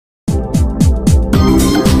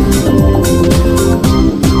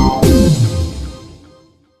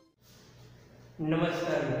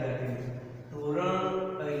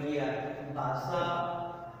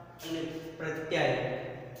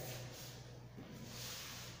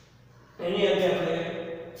એની આજે આપણે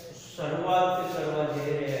શરૂઆત કરવા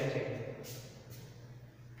જઈ રહ્યા છે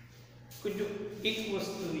કે જો એક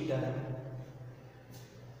વસ્તુ વિચારો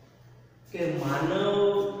કે માનવ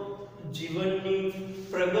જીવનની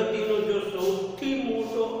પ્રગતિનો જો સૌથી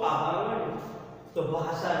મોટો આધાર હોય તો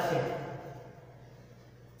ભાષા છે.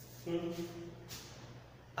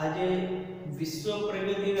 આજે વિશ્વ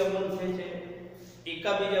પ્રગતિના બંધ છે,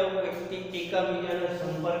 એકાબીજા વ્યક્તિ એકાબીજાના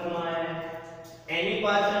સંપર્કમાં આવે, એની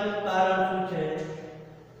પાછળનું કારણ શું છે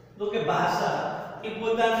તો કે ભાષા એ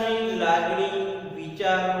પોતાની લાગણી,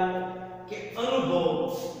 વિચારો કે અનુભવ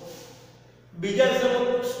બીજા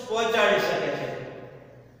સમક્ષ પહોંચાડી શકે છે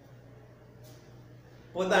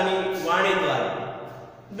પોતાની વાણી દ્વારા.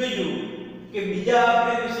 બીજું કે બીજા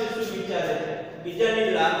આપણે વિશે શું વિચારે છે, બીજાની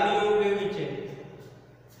લાગણીઓ કેવી છે,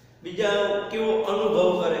 બીજા કેવો અનુભવ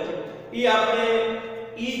કરે છે, એ આપણે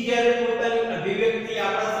જ્યારે પોતાની અભિવ્યક્તિ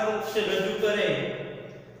આપણા સમક્ષ રજૂ કરે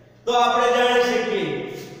તો આપણે જાણી શકીએ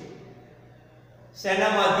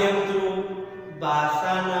શેના માધ્યમ થ્રુ,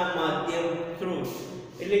 ભાષાના માધ્યમ થ્રુ.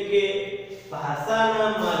 એટલે કે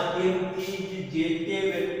ભાષાના માધ્યમથી જે તે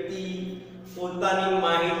વ્યક્તિ પોતાની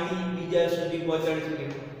માહિતી બીજા સુધી પહોંચાડી શકે.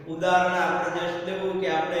 ઉદાહરણ આપણે જસ્ટ લેવું કે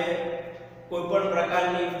આપણે કોઈ પણ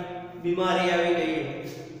પ્રકારની બીમારી આવી ગઈ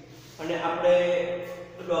અને આપણે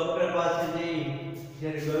ડોક્ટર પાસે જઈએ,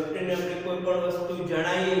 જ્યારે ડોક્ટરને આપણે કોઈ પણ વસ્તુ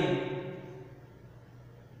જણાવીએ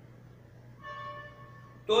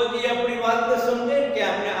તો જ આપણી વાતને સમજે કે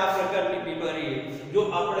આપણે આ પ્રકારની બીમારી. જો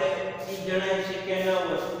આપણે એ જણાવી શક્યા ના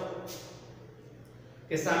હોત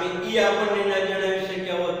કે સામે એ આપણને ના જણાવી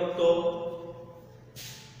શક્યા હોત તો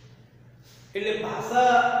એટલે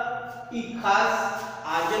ભાષા એ ખાસ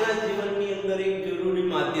આજના જીવનની અંદર એક જરૂરી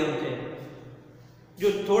માધ્યમ છે. જો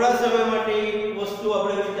થોડા સમય માટે એક વસ્તુ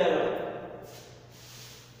આપણે વિચારો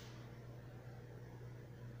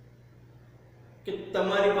કે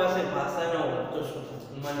તમારી પાસે ભાષા ન હોય તો શું?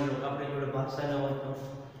 માની લો આપણી જોડે ભાષા ન હોય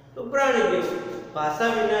તો પ્રાણી જેવું. ભાષા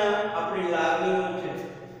વિના આપણી લાગણીઓ છે,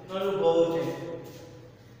 અનુભવો છે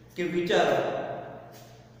કે વિચારો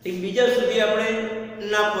એ બીજા સુધી આપણે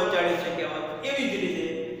ના પહોંચાડી શક્યા હોત. એવી જ રીતે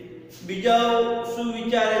બીજા શું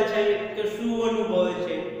વિચારે છે કે શું અનુભવે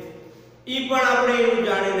છે એ પણ આપણે એવું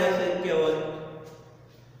જાણી ના શક્યા હોત.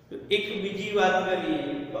 એક બીજી વાત કરીએ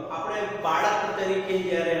તો આપણે બાળક તરીકે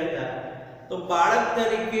જ્યારે હતા તો બાળક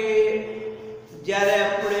તરીકે જ્યારે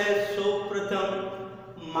આપણે સૌપ્રથમ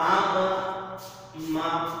મા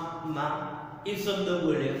એ શબ્દ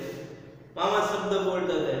બોલ્યા, મામા શબ્દ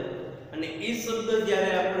બોલતા હતા અને એ શબ્દ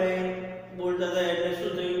જ્યારે આપણે બોલતા હતા એટલે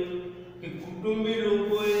શું થયું કે કુટુંબી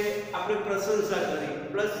લોકોએ આપણી પ્રશંસા કરી,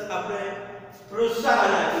 પ્લસ આપણે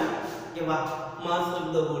પ્રોત્સાહન આપ્યું કે વાહ મા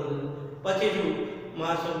શબ્દ બોલે. પછી શું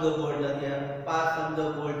મા શબ્દ બોલતા થયા, પા શબ્દ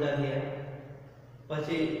બોલતા થયા,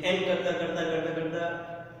 પછી એમ કરતા કરતા કરતા કરતા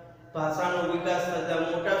ભાષાનો વિકાસ થતા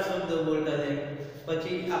મોટા શબ્દ બોલતા થયા.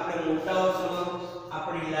 પછી આપણે મોટાઓ સમક્ષ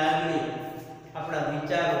આપણી લાગણી, આપણા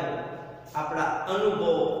વિચારો, આપણા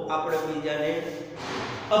અનુભવો આપણે બીજાને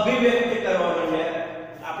અભિવ્યક્ત કરવા માંડ્યા.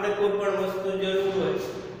 આપણે કોઈ પણ વસ્તુ જરૂર હોય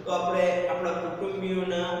તો આપણે આપણા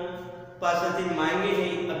કુટુંબીઓના પાસેથી માંગીને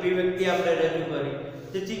અભિવ્યક્તિ આપણે રજૂ કરી.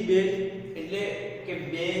 તેથી બે એટલે કે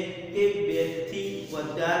બે કે બેથી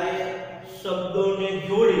વધારે શબ્દોને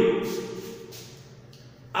જોડી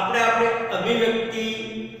આપણે અભિવ્યક્તિ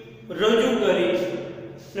રજૂ કરી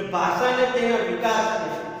અને ભાષાને તેના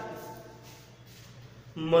વિકાસને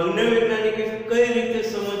મનોવૈજ્ઞાનિકે કઈ રીતે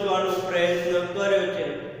સમજવાનો પ્રયત્ન કર્યો છે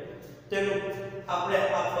તેનું આપણે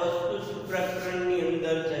આ વસ્તુ પ્રકરણની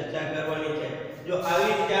અંદર ચર્ચા કરવાની છે. જો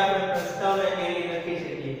આવી રીતે આપણે પ્રસ્તાવના કેવી લખી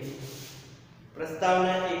શકીએ.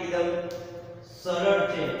 પ્રસ્તાવના એકદમ સરળ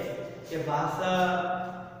છે કે ભાષા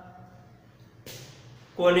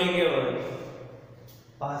કોને કહેવાય,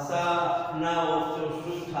 ભાષા ના હોય તો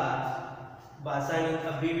શું થાય, ભાષાની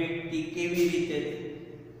અભિવ્યક્તિ કેવી રીતે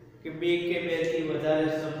કે બે કે બેથી વધારે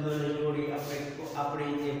શબ્દોને જોડી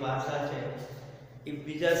આપણી જે ભાષા છે એ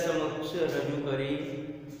બીજા સમક્ષ રજૂ કરી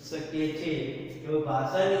શકીએ છીએ. જો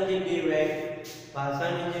ભાષાની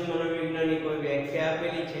જે મનોવૈજ્ઞાનિકોએ વ્યાખ્યા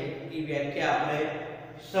આપેલી છે એ વ્યાખ્યા આપણે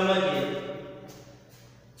સમજીએ.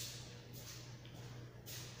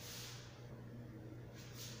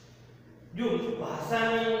 જો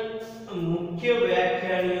ભાષાની મુખ્ય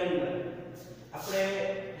વ્યાખ્યાની અંદર આપણે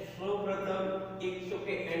સૌપ્રથમ એક તો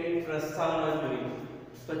કે એની પ્રસ્તાવના જોઈએ,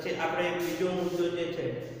 પછી આપણે બીજો મુદ્દો જે છે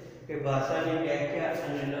કે ભાષાની વ્યાખ્યા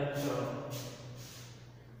અને લક્ષણો.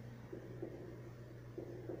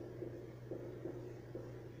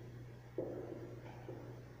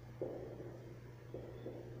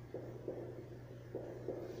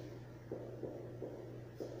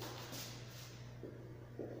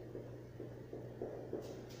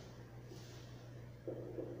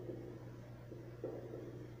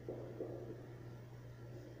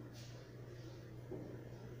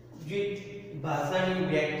 જે ભાષાની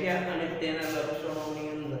વ્યાખ્યા અને તેના લક્ષણોની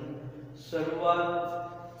અંદર શરૂઆત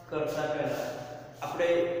કરતા પહેલા આપણે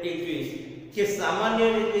એ જોઈએ કે સામાન્ય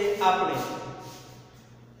રીતે આપણે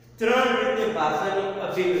ત્રણ રીતે ભાષાની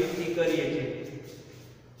અભિવ્યક્તિ કરીએ છીએ.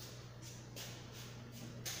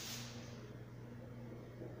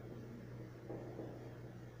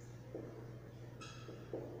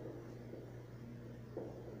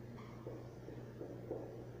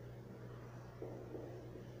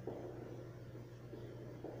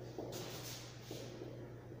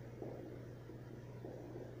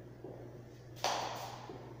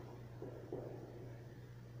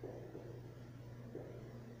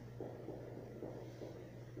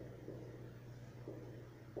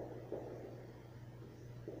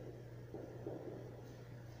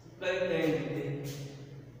 કઈ રીતે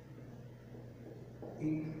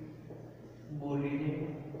બોલીને,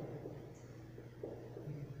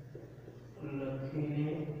 લખીને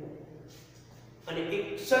અને એક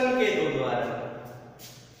સંકેતો દ્વારા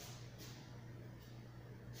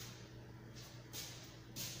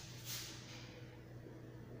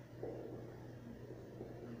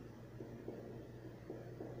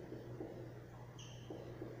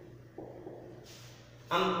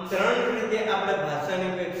આમ ત્રણ રીતે આપણે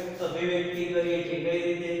ભાષાની અભિવ્યક્તિ કરીએ છીએ. કઈ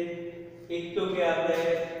રીતે? એક તો કે આપણે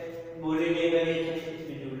બોલીને કરીએ છીએ,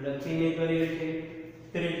 બીજું લખીને કરીએ છીએ,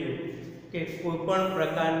 ત્રીજું કે કોઈ પણ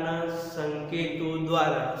પ્રકારના સંકેતો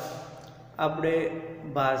દ્વારા આપણે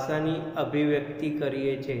ભાષાની અભિવ્યક્તિ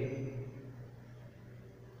કરીએ છીએ.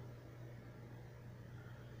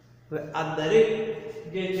 હવે આ દરેક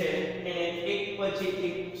જે છે એને એક પછી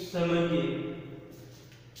એક સમજીએ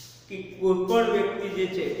કે કોઈ પણ વ્યક્તિ જે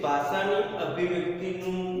છે ભાષાની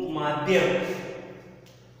અભિવ્યક્તિનું માધ્યમ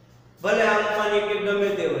ભલે આમ માની કે ગમે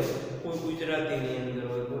તે હોય, કોઈ ગુજરાતીની અંદર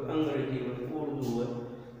હોય, કોઈ અંગ્રેજી હોય, ઉર્દુ હોય,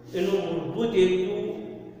 એનો મૂળભૂત હેતુ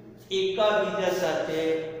એકાબીજા સાથે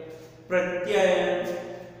પ્રત્યાયન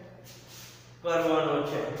કરવાનો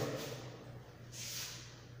છે.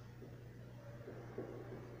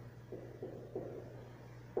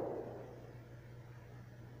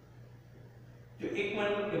 જો એક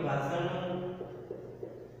માનો કે ભાષાનું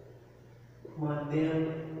માધ્યમ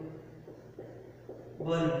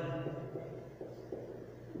ભલે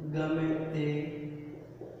ગમે તે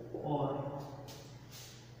હોય,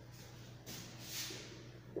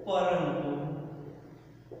 પરંતુ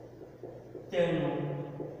તેનો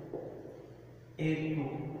હેતુ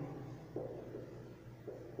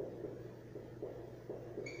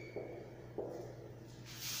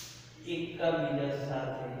એકાબીજા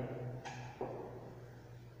સાથે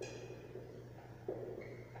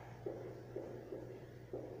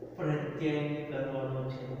પ્રત્યાયન કરવાનો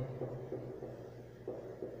છે.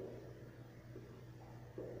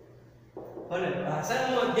 ભલે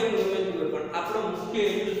ભાષાનું માધ્યમ ગમે તે હોય, પણ આપણો મુખ્ય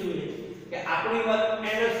હેતુ શું છે કે આપણી વાત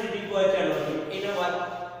એના સુધી પહોંચાડવાની, એના વાત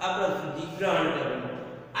આપણા સુધી ગ્રહણ કરવાની.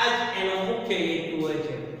 આ જ એનો મુખ્ય હેતુ હોય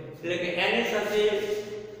છે. એટલે કે એની સાથે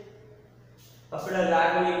આપણા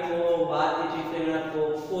લાગણીકો, વાતચીતના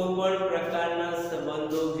કોઈ પણ પ્રકારના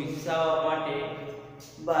સંબંધો વિકસાવવા માટે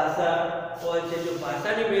ભાષા હોય છે. જો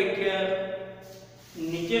ભાષાની વ્યાખ્યા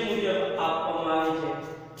નીચે મુજબ આપવામાં આવે છે.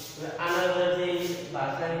 હવે આના અંદરથી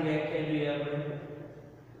ભાષાની વ્યાખ્યા જોઈએ આપણે.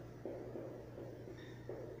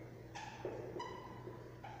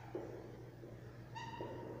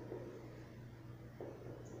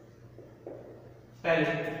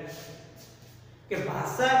 પહેલું કે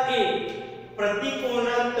ભાષા એ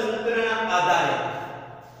પ્રતીકોના તંત્રના આધારે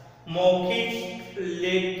મૌખિક,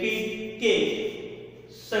 લેખિત કે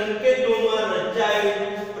સંકેતોમાં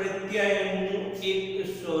રચાયેલું પ્રત્યાયનનું એક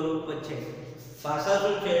સ્વરૂપ છે. ભાષા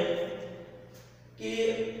શું છે કે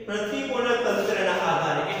પ્રતીકોના તંત્રના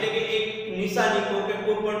આધારે, એટલે કે એક નિશાનીકો કે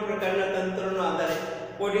કોઈ પણ પ્રકારના તંત્રના આધારે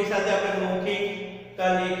કોઈની સાથે આપણે મૌખિક કે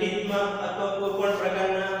લેખિતમાં અથવા કોઈ પણ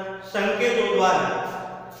પ્રકારના સંકેતો દ્વારા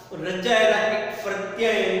રચાયેલા એક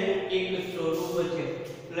પ્રત્યાયનનું એક સ્વરૂપ છે.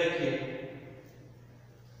 લખીએ.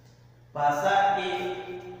 ભાષા એ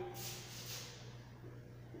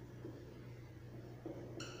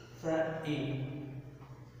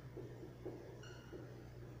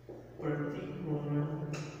પ્રતીકોના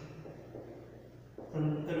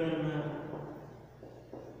તંત્રના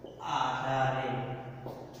આધારે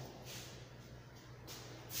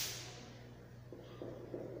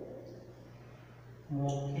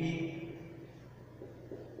મૌખિક,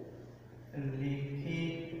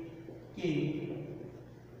 લેખિત કે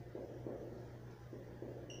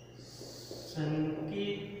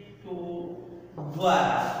સંકેતો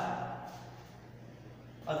દ્વારા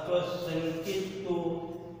અથવા સંકેતોમાં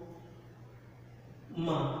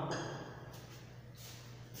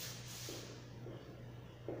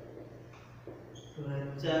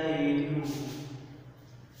રચાયેલું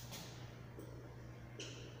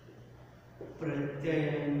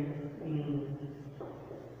પ્રત્યયનું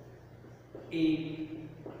એક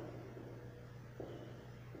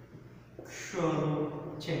સ્વરૂપ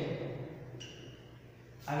છે.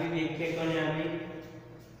 આવી વ્યાખ્યા કોને આવી?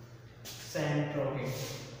 સેન્ટ્રોકે.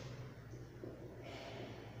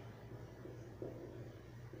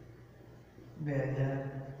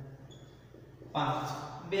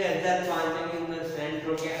 2005 ની અંદર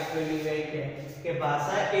સેન્ટ્રોકે આપેલી વ્યાખ્યા કે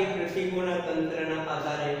ભાષા એ પ્રતીકોના તંત્રના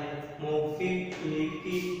આધારે મૌખિક,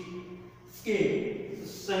 લેખિત કે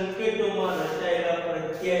સંકેતોમાં રચાયેલા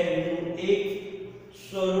પ્રત્યયનું એક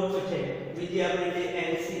સ્વરૂપ છે. બીજી આપણે જે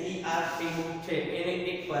એનસીઈઆરટી બુક છે એને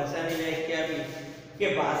એક ભાષાની વ્યાખ્યા આપી કે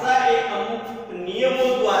ભાષા એ અમુક નિયમો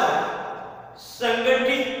દ્વારા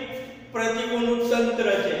સંગઠિત પ્રતીકોનું તંત્ર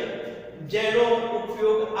છે જેનો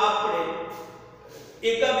ઉપયોગ આપણે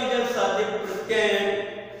એકબીજા સાથે પ્રત્યાયન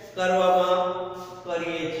કરવામાં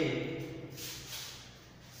કરીએ છીએ.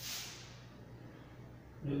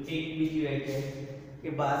 જો એક બીજી વ્યાખ્યા કે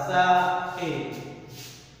ભાષા એ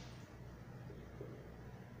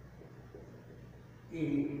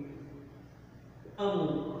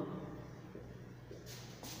અમુક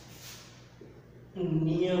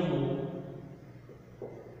નિયમો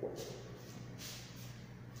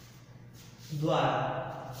દ્વારા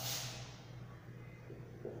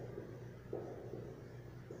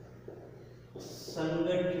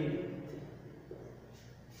સંગઠિત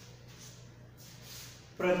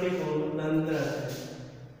પ્રતીકોનું તંત્ર છે.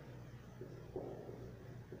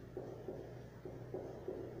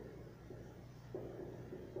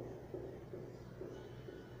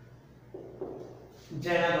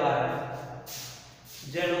 જેના દ્વારા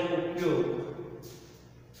જેનો ઉપયોગ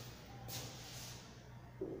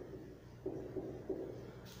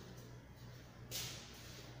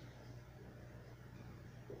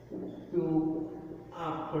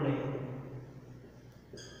આપણે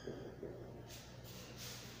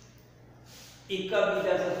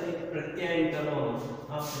એકબીજા સાથે પ્રત્યાયન કરવામાં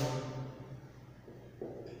આપણે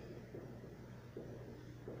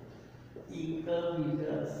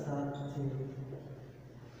એકબીજા સાથે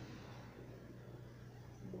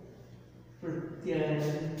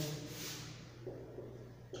પ્રત્યાયન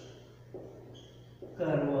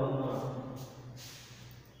કરવામાં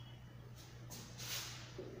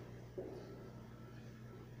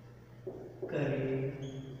કરીએ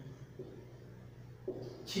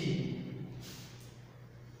છીએ.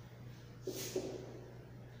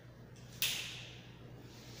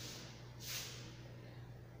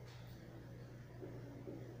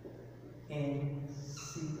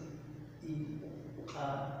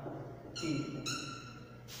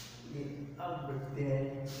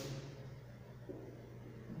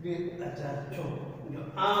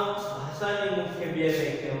 આ ભાષાની મુખ્ય બે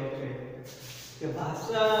વ્યાખ્યાઓ છે કે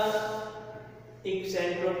ભાષા એક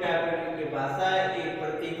સેન્ટ્રોકે આપેલી કે ભાષા એ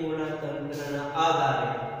પ્રતીકોના તંત્રના આધારે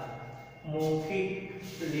મૌખિક,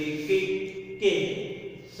 લેખિત કે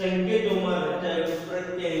સંકેતોમાં રચાયેલું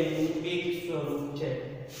પ્રત્યયનું એક સ્વરૂપ છે.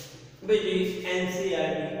 બીજી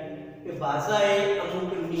એનસીઆરટી કે ભાષા એ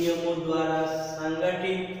અમુક નિયમો દ્વારા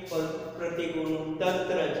સંગઠિત પ્રતીકોનું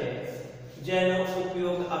તંત્ર છે જેનો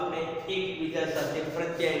ઉપયોગ આપણે એકબીજા સાથે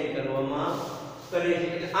પ્રત્યાયન કરવામાં કરીએ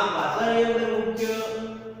છીએ. આ ભાષાની અંદર મુખ્ય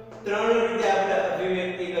ત્રણ રીતે આપણે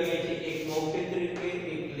અભિવ્યક્તિ કરીએ છીએ. એક મૌખિક રીતે,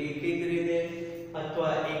 એક લેખિત રીતે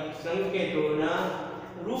અથવા એક સંકેતોના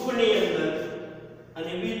રૂપની અંદર.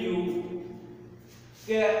 અને બીજું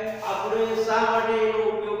કે આપણે શા માટે એનો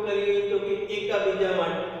ઉપયોગ કરીએ તો કે એકબીજા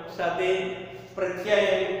સાથે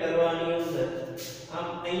પ્રત્યાયન કરવાની અંદર. આમ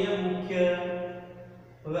અહીંયા મુખ્ય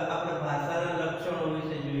હવે આપણે ભાષાના લક્ષણો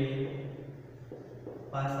વિશે જોઈએ.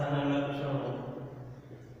 ભાષાના લક્ષણો,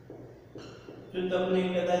 જો તમને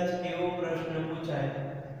કદાચ એવો પ્રશ્ન પૂછાય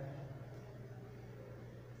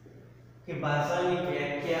કે ભાષાની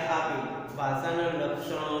વ્યાખ્યા આપી, ભાષાના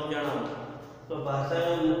લક્ષણો જણાવો, તો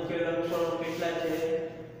ભાષાના મુખ્ય લક્ષણો કેટલા છે?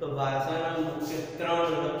 તો ભાષાના મુખ્ય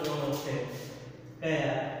ત્રણ લક્ષણો છે.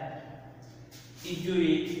 કયા? એ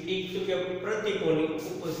જોઈએ. એક તો કે પ્રતીકોની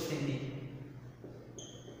ઉપસ્થિતિ.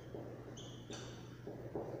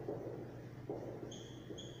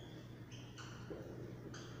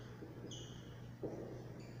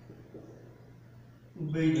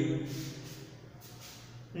 બીજું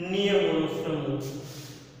નિયમોનો સમૂહ.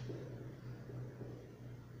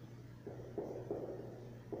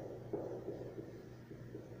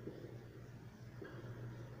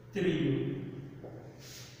 ત્રીજું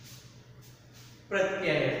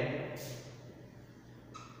પ્રત્યાયન.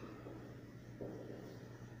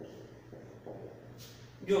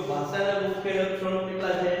 જો ભાષાના મુખ્ય લક્ષણો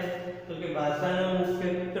કેટલા છે તો કે ભાષાના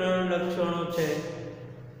મુખ્ય 3 લક્ષણો છે.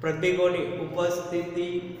 પ્રતીકોની ઉપસ્થિતિ,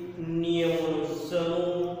 નિયમોનો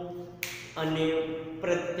સમૂહ અને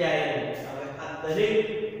પ્રત્યાયન. હવે આ દરેક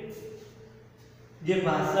જે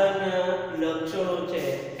ભાષાના લક્ષણો છે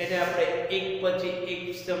એને આપણે એક પછી એક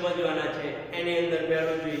સમજવાના છે. એની અંદર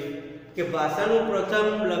પહેલું જોઈએ કે ભાષાનું પ્રથમ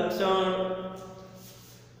લક્ષણ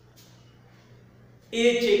એ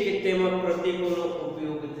છે કે તેમાં પ્રતીકોનો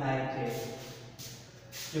ઉપયોગ થાય છે.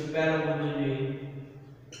 જો પહેલો મુદ્દો જોઈએ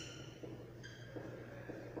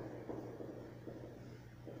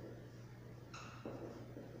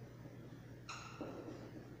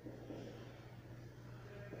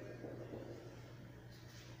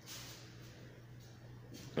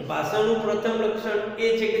ભાષાનું પ્રથમ લક્ષણ એ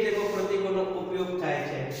છે કે તેમાં પ્રતીકોનો ઉપયોગ થાય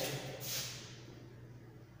છે.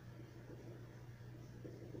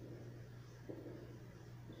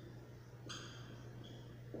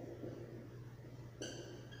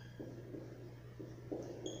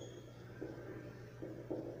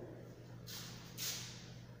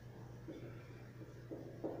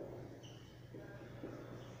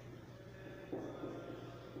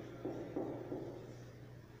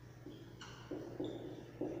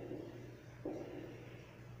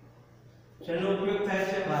 જેનો ઉપયોગ થાય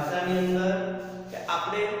છે ભાષાની અંદર કે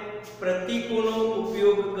આપણે પ્રતીકોનો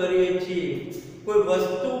ઉપયોગ કરીએ છીએ કોઈ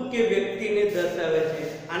વસ્તુ કે વ્યક્તિને દર્શાવે છે.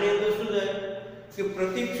 આની અંદર શું થાય કે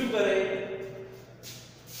પ્રતીક શું કરે,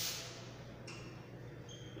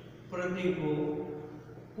 પ્રતીકો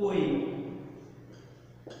કોઈ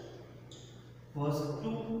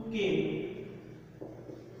વસ્તુ કે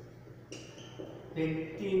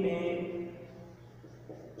વ્યક્તિને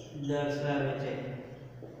દર્શાવે છે.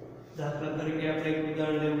 દાખલા તરીકે આપણે એક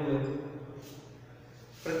ઉદાહરણ લેવું હોય,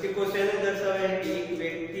 પ્રતીકો શેને દર્શાવે કે એક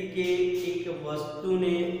વ્યક્તિ કે એક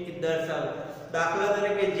વસ્તુને દર્શાવે. દાખલા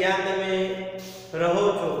તરીકે જ્યાં તમે રહો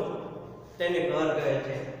છો તેને ઘર કહે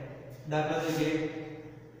છે. દાખલા તરીકે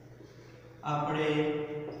આપણે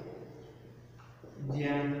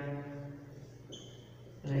જ્યાં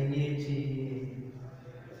રહીએ છીએ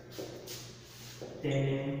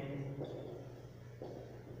તેને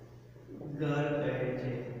ઘર કહે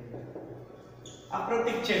છે. આ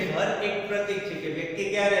પ્રતીક છે. ઘર એક પ્રતીક છે કે વ્યક્તિ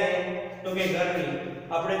ક્યાં રહે તો કે ઘરની.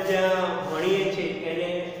 આપણે જ્યાં ભણીએ છીએ એને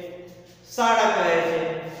શાળા કહે છે.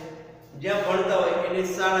 જ્યાં ભણતા હોય એને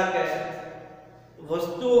શાળા કહે.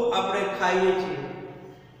 વસ્તુ આપણે ખાઈએ છીએ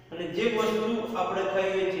અને જે વસ્તુ આપણે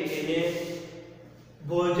ખાઈએ છીએ એને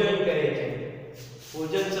ભોજન કહે છે.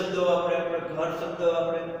 ભોજન શબ્દ વાપરે આપણે, ઘર શબ્દ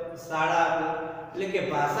વાપરે, શાળા આપણે. એટલે કે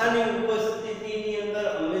ભાષાની ઉપસ્થિતિની અંદર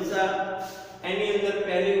હંમેશા એની અંદર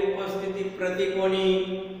પહેલી ઉપસ્થિતિ પ્રતીકોની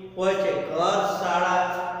હોય છે. ઘર, શાળા,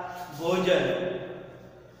 ભોજન,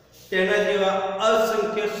 તેના જેવા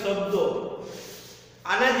અસંખ્ય શબ્દો.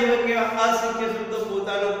 આના જેવા કેવા અસંખ્ય શબ્દો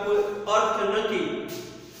પોતાનો કોઈ અર્થ નથી,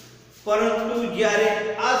 પરંતુ જ્યારે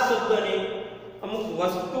આ શબ્દને અમુક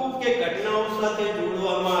વસ્તુ કે ઘટનાઓ સાથે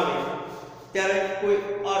જોડવામાં આવે ત્યારે કોઈ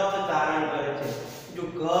અર્થ ધારણ કરે છે. જો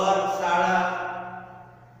ઘર, શાળા,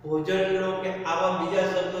 ભોજનનો કે આવા બીજા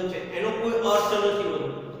શબ્દો છે એનો કોઈ અર્થ નથી હોતો,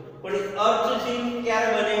 પણ એ અર્થહીન ક્યારે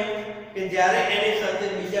બને કે જ્યારે એની સાથે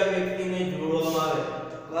બીજા વ્યક્તિને જોડવામાં આવે.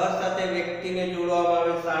 ઘર સાથે વ્યક્તિને જોડવામાં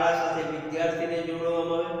આવે, શાળા સાથે વિદ્યાર્થીને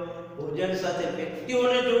જોડવામાં આવે, ભોજન સાથે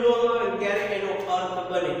વ્યક્તિઓને જોડવામાં આવે ત્યારે એનો અર્થ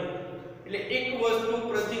બને. એટલે એક વસ્તુ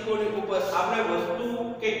પ્રતીકોની ઉપર આપણે વસ્તુ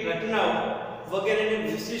કે ઘટનાઓ વગેરેને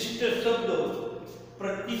વિશિષ્ટ શબ્દો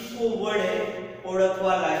પ્રતીકો વડે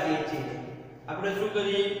ઓળખવા લાગીએ છીએ. આપણે શું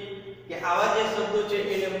કરીએ કે આવા જે શબ્દો છે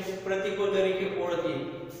એને પ્રતીકો તરીકે ઓળખીએ.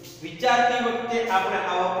 વિચારતી વખતે આપણે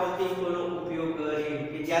આવા પ્રતીકોનો ઉપયોગ કરીએ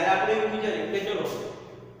કે જ્યારે આપણે એવું વિચારીએ કે ચલો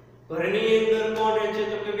ઘરની અંદર કોણ રહે છે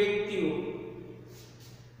તો કે વ્યક્તિઓ,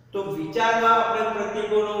 તો વિચારવા આપણે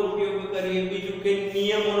પ્રતીકોનો ઉપયોગ કરીએ. બીજું કે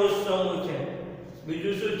નિયમોનો સમૂહ છે.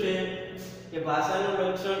 બીજું શું છે કે ભાષાનું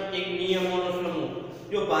લક્ષણ એક નિયમોનો સમૂહ.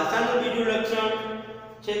 જો ભાષાનું બીજું લક્ષણ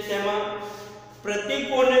છે તેમાં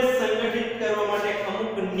પ્રતીકોને સંગઠિત કરવા માટે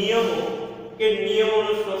અમુક નિયમો કે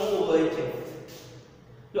નિયમોનો સમૂહ હોય છે.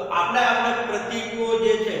 જો આપણે આપણા પ્રતીકો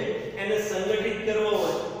જે છે એને સંગઠિત કરવા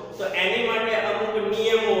હોય તો એની માટે અમુક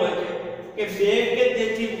નિયમો હોય છે કે બે કે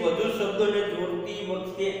તેથી વધુ શબ્દોને જોડતી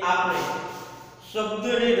વખતે આપણે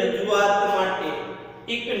શબ્દની રજૂઆત માટે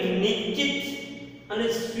એક નિશ્ચિત અને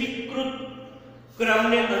સ્વીકૃત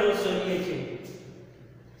ક્રમને અનુસરીએ છીએ.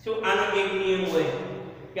 શું આનો એક નિયમ હોય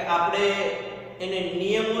કે આપણે એને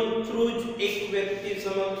નિયમો થ્રુ જ એક વ્યક્તિ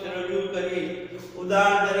સમક્ષ રજૂ કરીએ.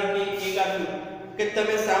 ઉદાહરણ તરીકે એક આપ્યું કે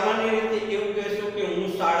તમે સામાન્ય રીતે એવું કહેશો કે હું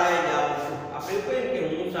શાળાએ જાઉં છું. આપણે કહીએ કે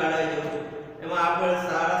હું શાળાએ જાઉં છું, એમાં આપણે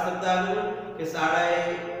શાળા શબ્દ આવ્યો કે શાળાએ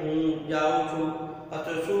હું જાઉં છું,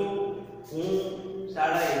 અથવા શું હું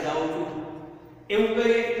શાળાએ જાઉં છું એવું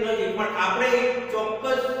કંઈ નથી, પણ આપણે એક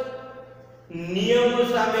ચોક્કસ નિયમો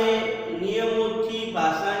સામે નિયમોથી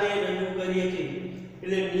ભાષાને રજૂ કરીએ છીએ.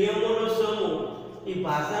 એટલે નિયમોનો સમૂહ એ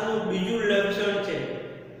ભાષાનું બીજું લક્ષણ છે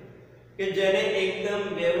કે જેને એકદમ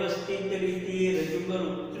વ્યવસ્થિત રીતે રજૂ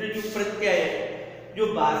કરવું. ત્રીજું પ્રત્યય. જો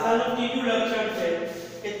ભાષાનું ત્રીજું લક્ષણ છે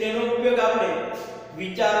કે તેનો ઉપયોગ આપણે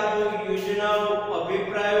વિચારો, યોજનાઓ,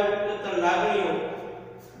 અભિપ્રાયો તથા લાગણીઓ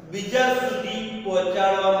બીજા સુધી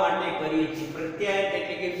પહોંચાડવા માટે કરીએ છીએ. પ્રત્યય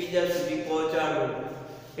એટલે કે બીજા સુધી પહોંચાડવું.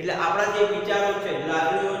 એટલે આપણા જે વિચારો છે,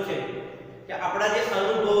 લાગણીઓ છે કે આપણા જે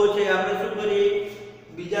અનુભવો છે આપણે શું કરીએ?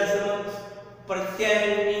 બીજા સમક્ષ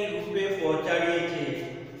પ્રત્યયની રૂપે પહોંચાડીએ છીએ.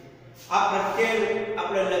 આ પ્રત્યય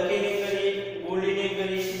આપણે લખીને કરીએ, બોલીને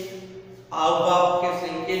કરીએ, હાવભાવ કે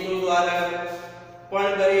સંકેતો દ્વારા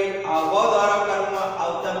પણ કરીએ. હાવભાવ દ્વારા કરવામાં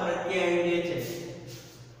આવતા પ્રત્યય જે છે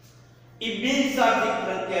એ બિનશાબ્દિક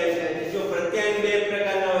પ્રત્યય છે. જો પ્રત્યય બે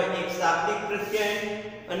પ્રકારના હોય, એક શાબ્દિક પ્રત્યય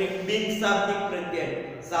અને બિનશાબ્દિક પ્રત્યય.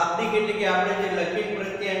 શાબ્દિક એટલે કે આપણે જે લખિત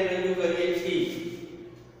પ્રત્યય રજૂ કરીએ છીએ,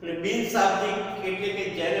 અને બિનશાબ્દિક એટલે કે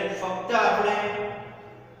જેને ફક્ત આપણે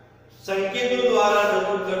સંકેતો દ્વારા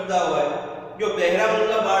રજૂ કરતા હોય. જો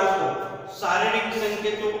બહેરામૂંગા બાળકો શારીરિક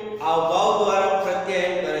સંકેતો, હાવભાવ દ્વારા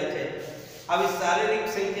પ્રત્યાયન કરે છે. આવી શારીરિક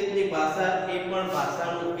સંકેતની ભાષા એ પણ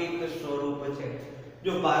ભાષાનું એક સ્વરૂપ છે.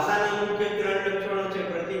 જો ભાષાના મુખ્ય ત્રણ લક્ષણો છે: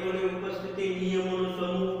 પ્રતીકોની ઉપસ્થિતિ, નિયમોનો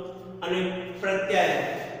સમૂહ અને પ્રત્યાયન.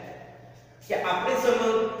 કે આપણે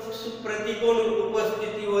સમક્ષ પ્રતીકોની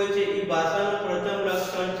ઉપસ્થિતિ હોય છે એ ભાષાનું પ્રથમ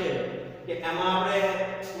લક્ષણ છે. કે એમાં આપણે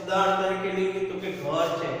ઉદાહરણ તરીકે લઈએ તો કે ઘર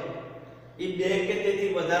છે એ બે કે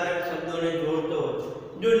તેથી વધારે શબ્દોને જોડતો હોય.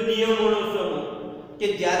 જો નિયમોનો સમૂહ, કે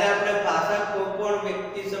જ્યારે આપણે ભાષા કોઈ પણ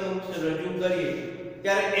વ્યક્તિ સમક્ષ રજૂ કરીએ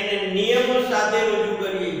ત્યારે એને નિયમો સાથે રજૂ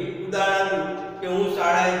કરીએ. ઉદાહરણ કે હું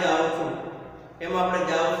શાળાએ જાઉં છું, એમાં આપણે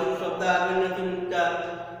જાઉં છું શબ્દ આગળ નથી મૂકતા.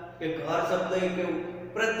 કે ઘર શબ્દ એ કેવું?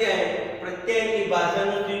 પ્રત્યય. પ્રત્યયની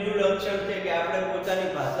ભાષાનું ત્રીજું લક્ષણ છે કે આપણે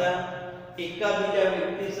પોતાની ભાષા એકાબીજા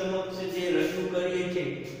વ્યક્તિ સમક્ષ જે રજૂ કરીએ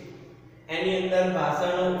છીએ એની અંદર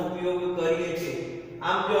ભાષાનો ઉપયોગ કરીએ છીએ.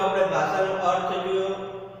 આમ જો આપણે ભાષાનો અર્થ જોયો,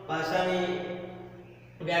 ભાષાની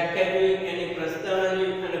વ્યાખ્યા જોઈ, એની પ્રસ્તાવના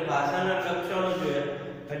જોઈ અને ભાષાના લક્ષણો જોયા,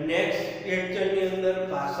 નેક્સ્ટ લેક્ચરની અંદર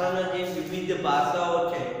ભાષાના જે વિવિધ ભાષાઓ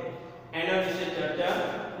છે એના વિશે ચર્ચા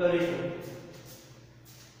કરીશું.